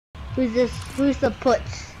Who's this? Who's the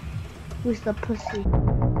puts? Who's the pussy?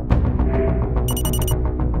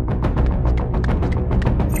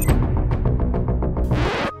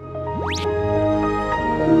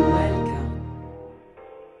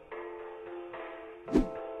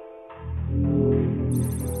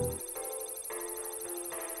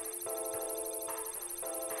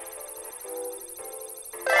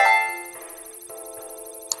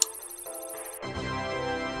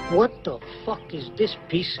 What the fuck is this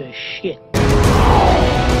piece of shit?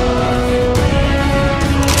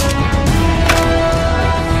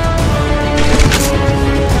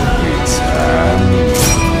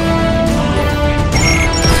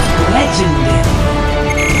 Legendary.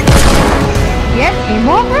 Yes,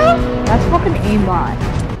 aimbot, bro? That's fucking aimbot.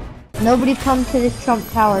 Nobody come to this Trump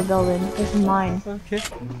Tower building. This is mine. Okay.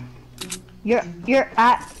 You're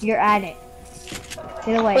at it.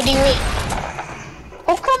 Get away. What do you mean?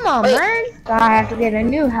 Oh, come on, Wait. man. I have to get a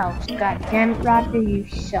new house. God damn it, Raptor, you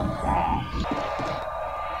suck ass.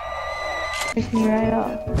 Piss me right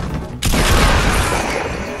up.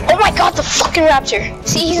 Oh my god, the fucking raptor.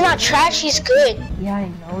 See, he's not trash, he's good. Yeah, I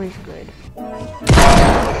know he's good.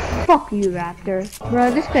 Fuck you, Raptor.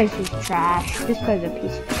 Bro, this guy's just trash. This guy's a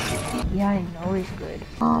piece of shit. Yeah, I know he's good.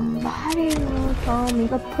 How do you know, Tommy?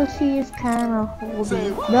 The pussy is kinda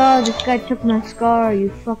holding. No, this guy took my scar, you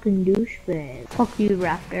fucking douchebag. Fuck you,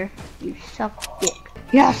 Raptor. You suck dick.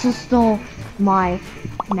 You also stole my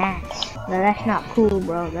match. No, that's not cool,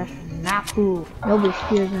 bro. That's not cool. Nobody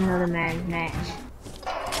steals another man's match.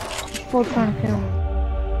 Full trying to kill me.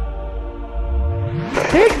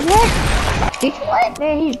 Bitch, what? Bitch, what?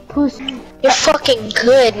 Man, he's pussy. You're fucking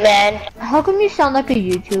good, man. How come you sound like a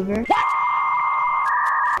YouTuber?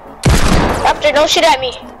 Raptor, don't shoot at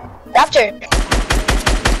me. Raptor.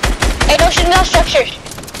 Hey, don't shoot me on structures.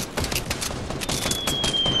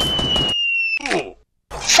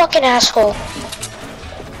 Fucking asshole.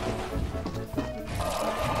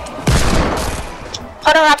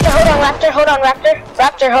 Hold on, Raptor, hold on, Raptor, hold on, Raptor.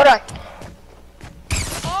 Raptor, hold on.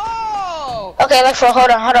 Okay, look for,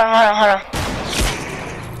 hold on.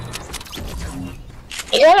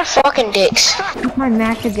 You guys are fucking dicks. My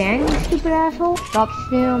match again, you stupid asshole? Stop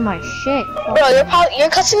stealing my shit. Bro, you're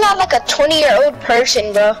cussing out like a 20-year-old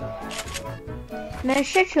person, bro. Man,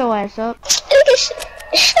 shut your ass up.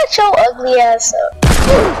 Shut your ugly ass up.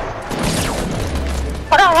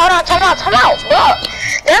 Hold on, time out, bro.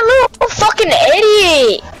 That little fucking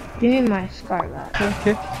idiot. Give me my scar back.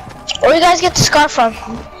 Okay. Where you guys get the scar from?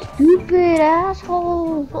 Stupid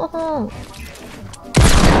asshole.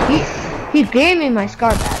 He gave me my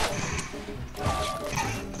scar back.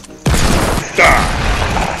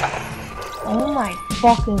 Oh my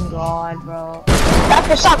fucking god, bro.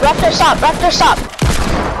 Raptor, stop.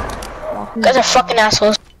 You guys are fucking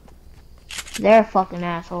assholes. They're fucking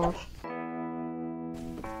assholes.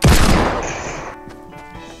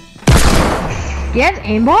 Do you have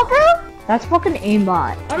aimbot, bro? That's fucking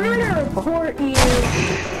aimbot. I'm gonna report you.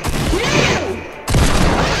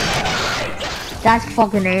 That's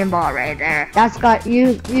fucking aimbot right there. That's got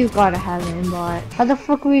you gotta have aimbot. How the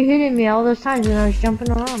fuck were you hitting me all those times when I was jumping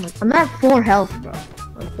around? Like, I'm at 4 health, bro.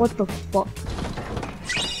 Like, what the fuck?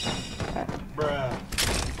 Bruh.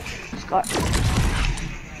 Scott.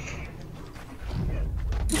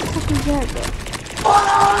 What the fuck is that, bro?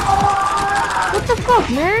 What the fuck,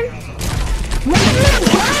 man?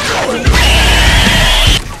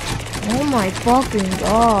 Oh my fucking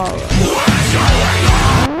god.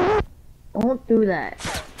 Don't do that.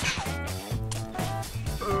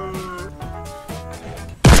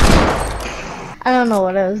 I don't know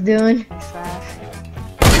what I was doing.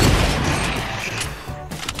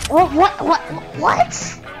 What? What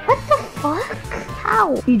the fuck?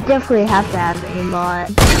 How? You definitely have to have aimbot.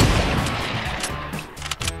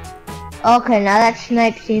 Okay, now that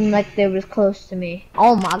snipe seemed like they was close to me.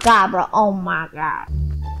 Oh my god, bro. Oh my god.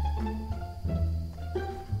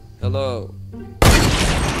 Hello.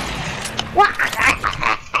 What? Bruh.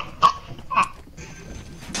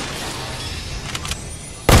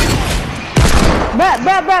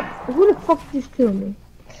 Who the fuck just killed me?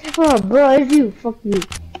 Oh, bro, it's you. Fuck you.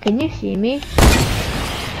 Can you see me?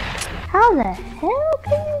 How the hell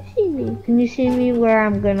can you see me? Can you see me where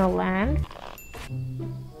I'm gonna land?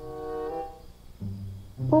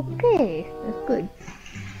 Okay, that's good.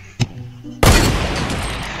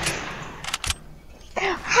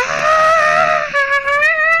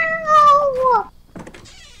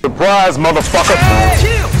 Surprise, motherfucker!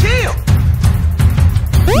 Chill.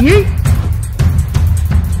 Yeet.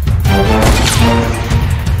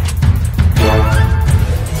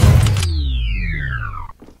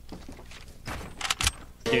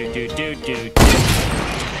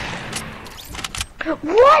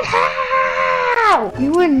 What? How?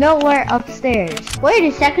 You were nowhere upstairs. Wait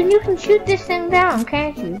a second, you can shoot this thing down,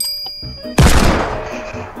 can't you?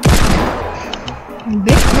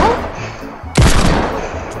 Bitch, no?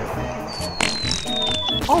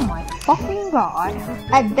 Oh my fucking god.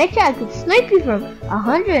 I bet you I could snipe you from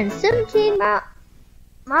 117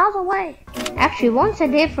 miles away. Actually, once I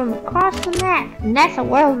did from across the map, and that's a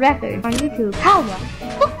world record on YouTube. How the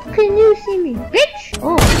fuck can you see me, bitch?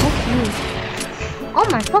 Oh, fuck you. Oh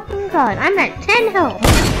my fucking god, I'm at 10 health. Oh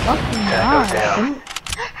my fucking god.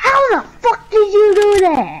 How the fuck did you do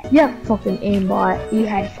that? Yeah, fucking aimbot. You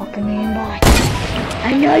had fucking aimbot.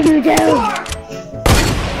 I know you do.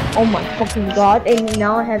 Oh my fucking god, and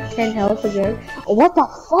now I have 10 health again. What the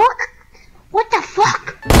fuck? What the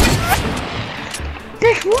fuck?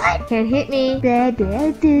 Bitch, what? Can't hit me. Bad,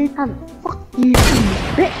 dude. How the fuck you see me,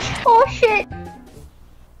 bitch? Oh shit.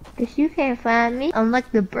 Guess you can't find me. I'm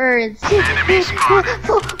like the birds. What's up,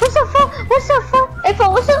 fuck? What's up, fuck? Hey,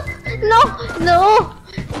 fuck, what's up? No, no,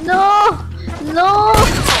 no, no,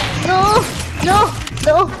 no, no,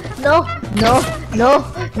 no, no, no, no,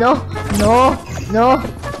 no, no, no,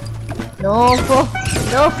 no, fuck,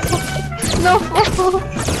 no, fuck, no, fuck.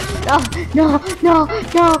 No, no, no, no,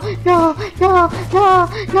 no, no, no, no, fuck,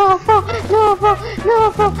 no, fuck,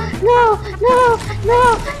 no, fuck, no, no, no,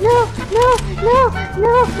 no, no,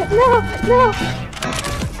 no, no, no.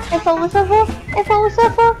 If I was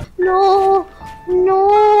ever, no,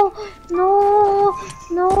 no, no,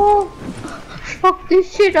 no. Fuck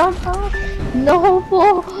this shit up. No, no,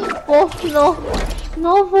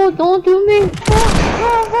 no, don't do me.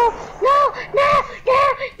 No,